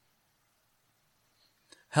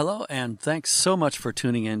Hello, and thanks so much for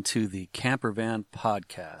tuning in to the Campervan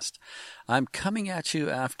podcast. I'm coming at you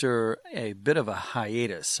after a bit of a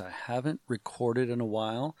hiatus. I haven't recorded in a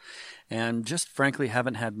while and just frankly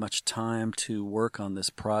haven't had much time to work on this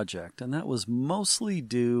project. And that was mostly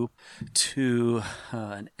due to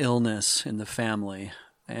an illness in the family.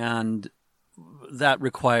 And that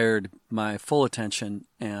required my full attention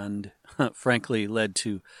and frankly led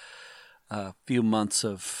to a few months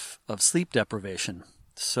of sleep deprivation.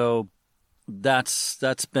 So that's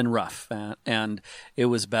been rough, and it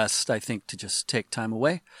was best, I think, to just take time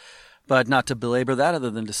away, but not to belabor that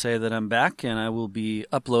other than to say that I'm back and I will be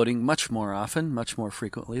uploading much more often, much more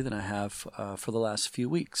frequently than I have for the last few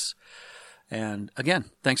weeks. And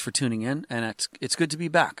again, thanks for tuning in, and it's good to be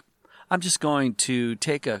back. I'm just going to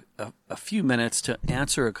take a few minutes to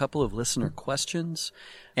answer a couple of listener questions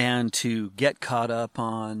and to get caught up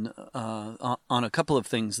on a couple of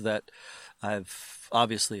things that I've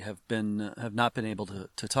obviously have not been able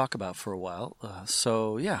to talk about for a while.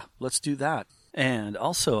 So yeah, let's do that. And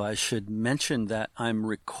also I should mention that I'm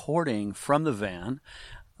recording from the van,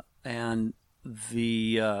 and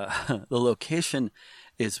the location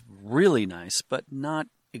is really nice, but not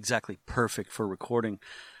exactly perfect for recording.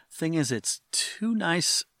 Thing is, it's too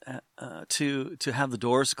nice to have the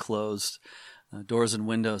doors closed, doors and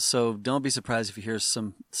windows. So don't be surprised if you hear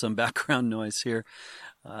some background noise here.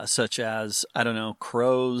 Such as, I don't know,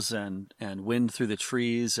 crows and wind through the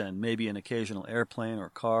trees and maybe an occasional airplane or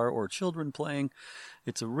car or children playing.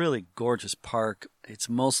 It's a really gorgeous park. It's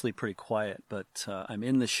mostly pretty quiet, but I'm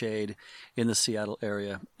in the shade in the Seattle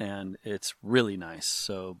area, and it's really nice.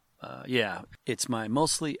 So, yeah, it's my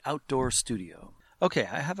mostly outdoor studio. Okay,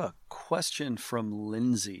 I have a question from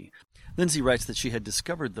Lindsay. Lindsay writes that she had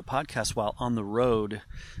discovered the podcast while on the road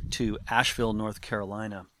to Asheville, North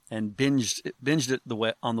Carolina, and binged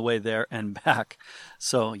it on the way there and back.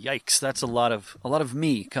 So yikes, that's a lot of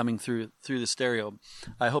me coming through the stereo.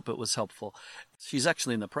 I hope it was helpful. She's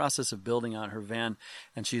actually in the process of building out her van,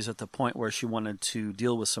 and she's at the point where she wanted to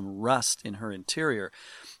deal with some rust in her interior.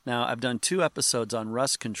 Now, I've done 2 episodes on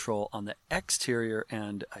rust control on the exterior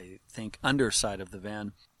and I think underside of the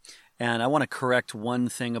van. And I want to correct one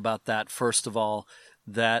thing about that. First of all,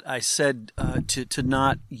 that I said to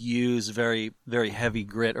not use very, very heavy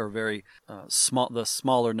grit or very the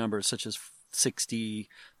smaller numbers such as 60,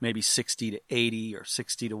 maybe 60 to 80 or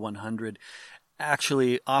 60 to 100.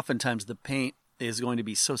 Actually, oftentimes the paint is going to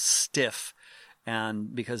be so stiff,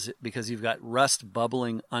 and because you've got rust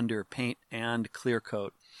bubbling under paint and clear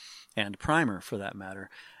coat and primer for that matter.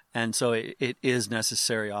 And so it is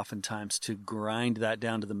necessary oftentimes to grind that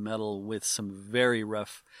down to the metal with some very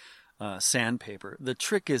rough sandpaper. The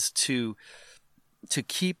trick is to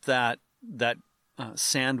keep that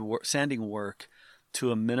sanding work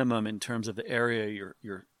to a minimum in terms of the area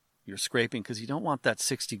you're scraping, because you don't want that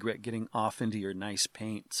 60 grit getting off into your nice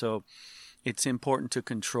paint. So it's important to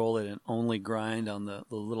control it and only grind on the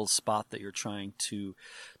little spot that you're trying to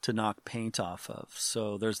knock paint off of.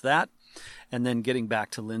 So there's that. And then getting back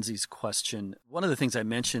to Lindsay's question, one of the things I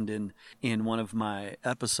mentioned in one of my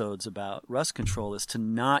episodes about rust control is to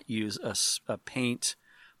not use a paint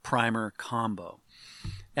primer combo.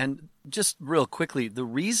 And just real quickly, the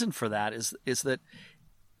reason for that is that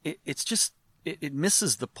it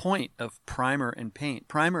misses the point of primer and paint.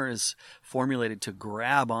 Primer is formulated to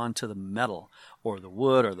grab onto the metal or the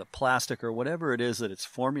wood or the plastic or whatever it is that it's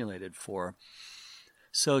formulated for.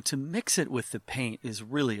 So to mix it with the paint is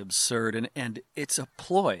really absurd, and it's a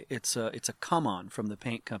ploy. It's a come on from the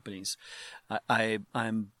paint companies.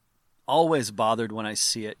 I'm always bothered when I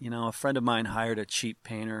see it. You know, a friend of mine hired a cheap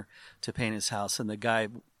painter to paint his house, and the guy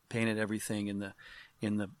painted everything in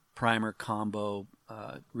the primer combo,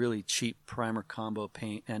 really cheap primer combo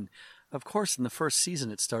paint. And of course, in the first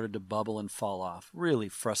season, it started to bubble and fall off. Really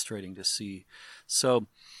frustrating to see. So,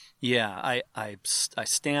 yeah, I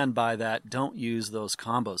stand by that. Don't use those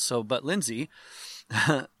combos. So, but Lindsay,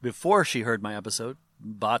 before she heard my episode,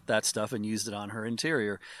 bought that stuff and used it on her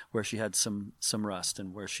interior where she had some rust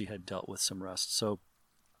and where she had dealt with some rust. So,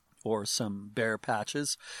 or some bare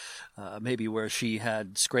patches, maybe where she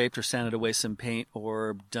had scraped or sanded away some paint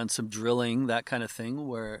or done some drilling, that kind of thing,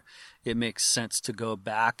 where it makes sense to go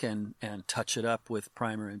back and touch it up with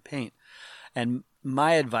primer and paint. And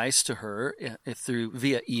my advice to her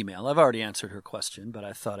via email, I've already answered her question, but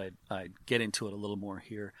I thought I'd get into it a little more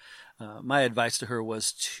here. My advice to her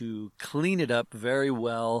was to clean it up very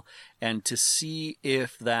well and to see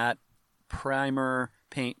if that primer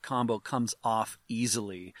paint combo comes off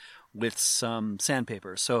easily with some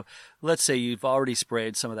sandpaper. So let's say you've already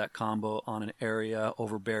sprayed some of that combo on an area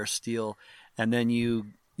over bare steel, and then you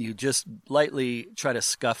You just lightly try to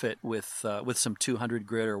scuff it with some 200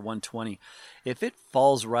 grit or 120. If it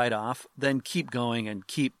falls right off, then keep going and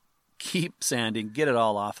keep sanding, get it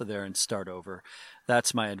all off of there and start over.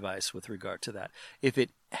 That's my advice with regard to that. If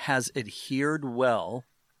it has adhered well,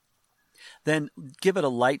 then give it a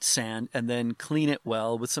light sand and then clean it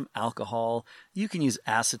well with some alcohol. You can use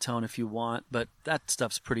acetone if you want, but that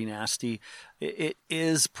stuff's pretty nasty. It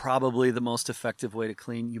is probably the most effective way to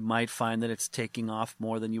clean. You might find that it's taking off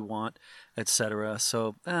more than you want, etc.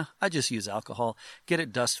 So I just use alcohol, get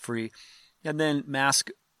it dust free, and then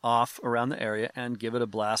mask off around the area and give it a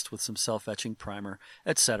blast with some self-etching primer,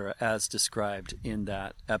 etc., as described in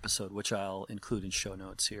that episode, which I'll include in show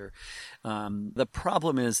notes here. The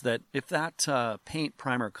problem is that if that paint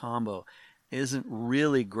primer combo isn't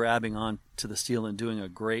really grabbing on to the steel and doing a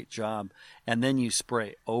great job, and then you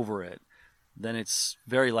spray over it, then it's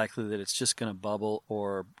very likely that it's just going to bubble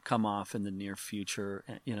or come off in the near future,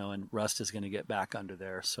 and rust is going to get back under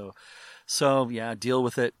there. So yeah, deal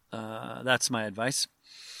with it. That's my advice.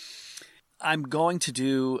 I'm going to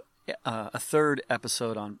do a third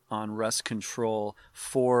episode on rust control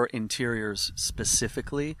for interiors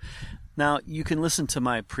specifically. Now, you can listen to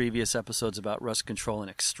my previous episodes about rust control and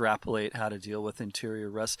extrapolate how to deal with interior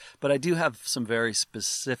rust, but I do have some very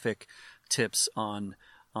specific tips on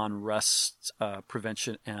rust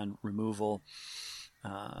prevention and removal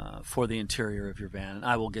for the interior of your van. And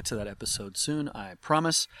I will get to that episode soon, I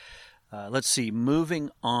promise. Let's see, moving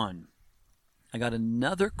on. I got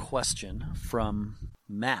another question from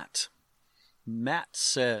Matt. Matt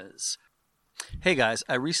says, "Hey guys,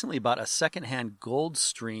 I recently bought a secondhand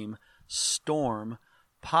Goldstream Storm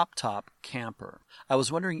pop-top camper. I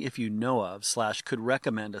was wondering if you know of / could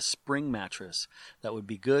recommend a spring mattress that would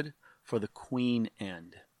be good for the queen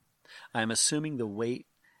end. I am assuming the weight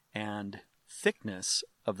and thickness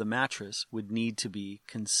of the mattress would need to be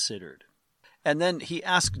considered." And then he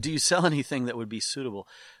asked, do you sell anything that would be suitable?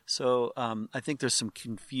 So I think there's some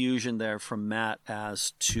confusion there from Matt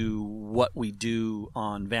as to what we do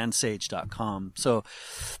on vansage.com. So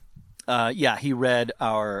he read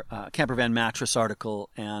our Campervan mattress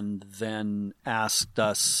article and then asked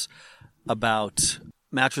us about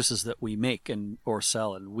mattresses that we make or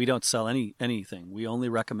sell, and we don't sell anything. We only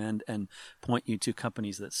recommend and point you to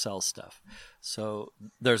companies that sell stuff. So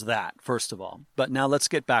there's that, first of all. But now let's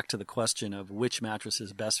get back to the question of which mattress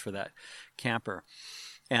is best for that camper.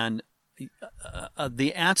 And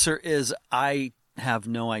the answer is I have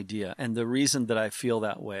no idea. And the reason that I feel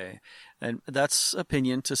that way, and that's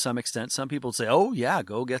opinion to some extent. Some people say, oh yeah,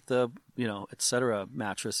 go get the, et cetera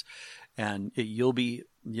mattress and you'll be,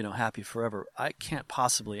 happy forever. I can't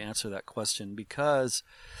possibly answer that question because,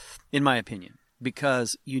 in my opinion,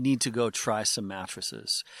 because you need to go try some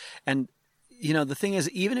mattresses. And, the thing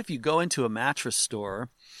is, even if you go into a mattress store,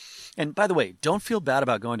 and by the way, don't feel bad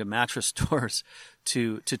about going to mattress stores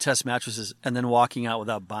to test mattresses and then walking out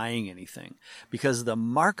without buying anything, because the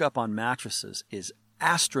markup on mattresses is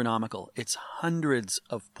astronomical. It's hundreds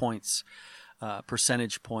of points,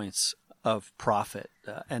 percentage points of profit.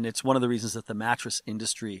 And it's one of the reasons that the mattress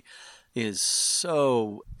industry is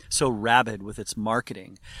so rabid with its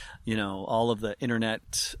marketing. All of the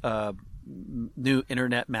internet, new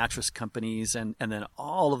internet mattress companies and then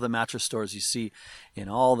all of the mattress stores you see in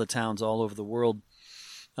all the towns all over the world.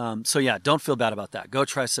 So yeah, don't feel bad about that. Go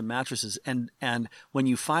try some mattresses. And when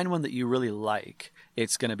you find one that you really like,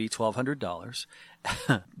 it's going to be $1,200.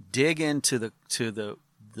 Dig into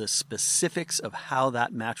the specifics of how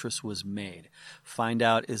that mattress was made. Find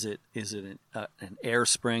out, is it an air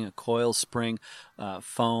spring, a coil spring,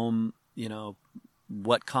 foam,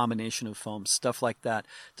 what combination of foam, stuff like that.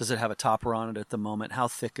 Does it have a topper on it at the moment? How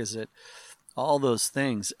thick is it? All those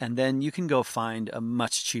things. And then you can go find a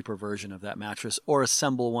much cheaper version of that mattress or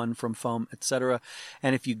assemble one from foam, etc.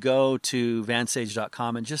 And if you go to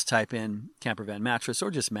vansage.com and just type in Campervan mattress or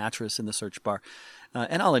just mattress in the search bar,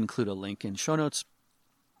 and I'll include a link in show notes,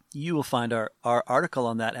 you will find our article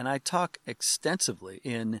on that. And I talk extensively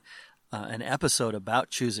in an episode about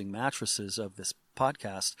choosing mattresses of this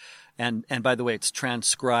podcast. And by the way, it's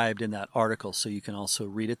transcribed in that article, so you can also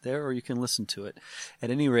read it there or you can listen to it. At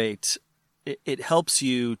any rate, it helps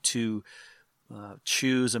you to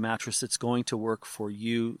choose a mattress that's going to work for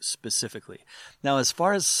you specifically. Now, as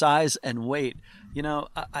far as size and weight,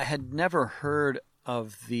 I had never heard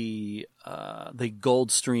of the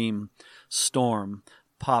Goldstream Storm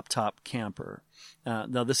pop-top camper.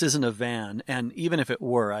 Now, this isn't a van, and even if it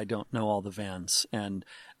were, I don't know all the vans, and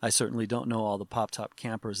I certainly don't know all the pop-top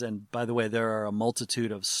campers. And by the way, there are a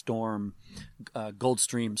multitude of Goldstream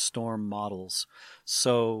Storm models,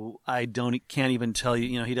 so I can't even tell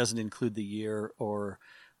you. He doesn't include the year or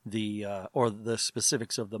or the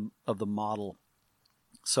specifics of the model.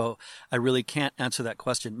 So I really can't answer that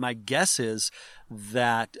question. My guess is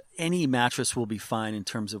that any mattress will be fine in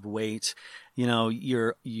terms of weight.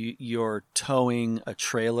 You're towing a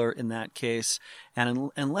trailer in that case,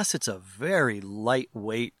 and unless it's a very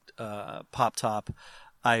lightweight pop top,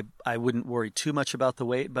 I wouldn't worry too much about the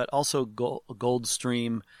weight. But also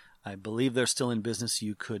Goldstream, I believe they're still in business.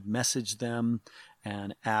 You could message them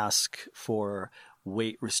and ask for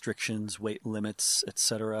weight restrictions, weight limits,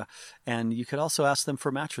 etc. And you could also ask them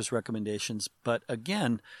for mattress recommendations. But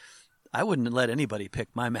again, I wouldn't let anybody pick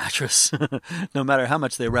my mattress, no matter how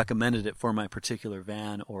much they recommended it for my particular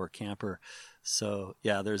van or camper. So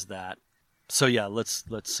yeah, there's that. So yeah, let's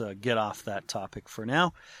get off that topic for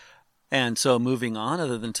now. And so moving on,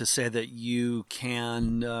 other than to say that you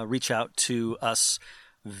can reach out to us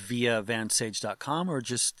via vansage.com or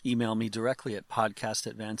just email me directly at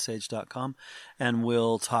podcast@vansage.com, and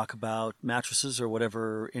we'll talk about mattresses or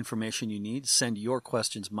whatever information you need. Send your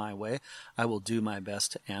questions my way. I will do my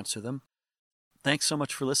best to answer them. Thanks so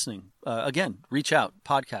much for listening. Again, reach out,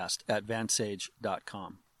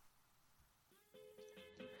 podcast@vansage.com.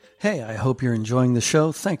 Hey, I hope you're enjoying the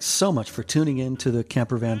show. Thanks so much for tuning in to the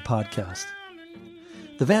Campervan podcast.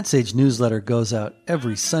 The Vansage newsletter goes out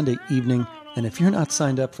every Sunday evening, and if you're not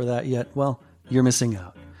signed up for that yet, well, you're missing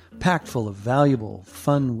out. Packed full of valuable,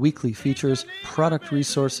 fun weekly features, product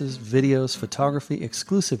resources, videos, photography,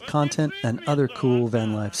 exclusive content, and other cool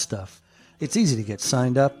van life stuff. It's easy to get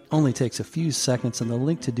signed up, only takes a few seconds, and the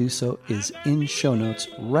link to do so is in show notes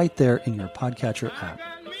right there in your podcatcher app.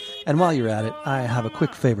 And while you're at it, I have a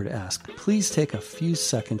quick favor to ask. Please take a few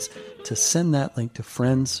seconds to send that link to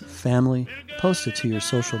friends, family, post it to your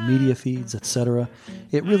social media feeds, etc.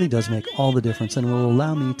 It really does make all the difference and will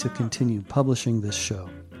allow me to continue publishing this show.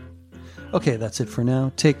 Okay, that's it for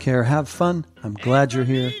now. Take care, have fun. I'm glad you're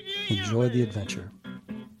here. Enjoy the adventure.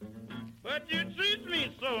 But you treat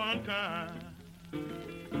me so unkind.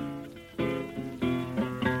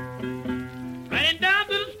 Ran down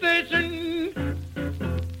to the station.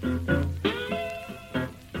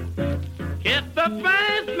 Get the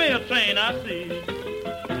fast mail train I see.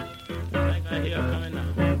 I think I hear it coming now.